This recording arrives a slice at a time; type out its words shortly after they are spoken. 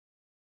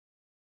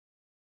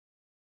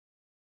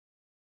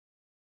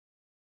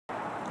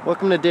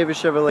Welcome to David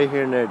Chevrolet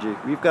here in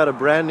Airdrie. We've got a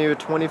brand new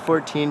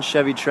 2014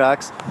 Chevy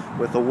Trax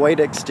with a white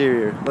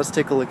exterior. Let's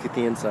take a look at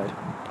the inside.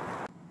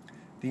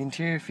 The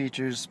interior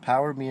features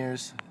power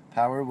mirrors,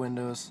 power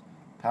windows,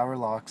 power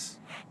locks,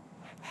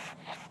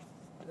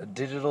 a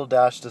digital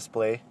dash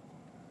display,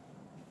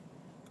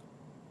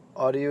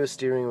 audio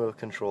steering wheel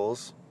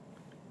controls,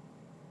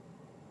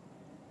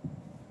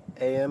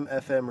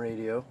 AM/FM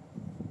radio,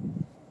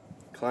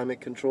 climate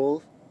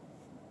control,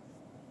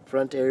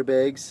 front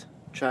airbags,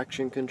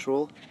 traction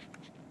control,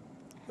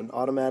 an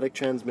automatic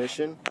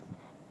transmission,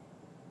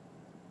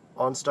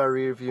 OnStar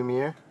rear view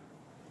mirror,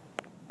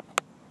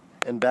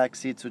 and back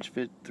seats which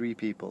fit 3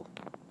 people.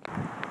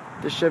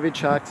 This Chevy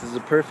Trax is a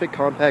perfect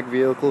compact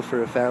vehicle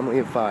for a family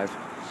of 5.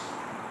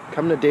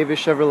 Come to David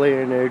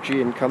Chevrolet in Airdrie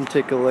and come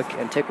take a look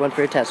and take one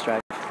for a test drive.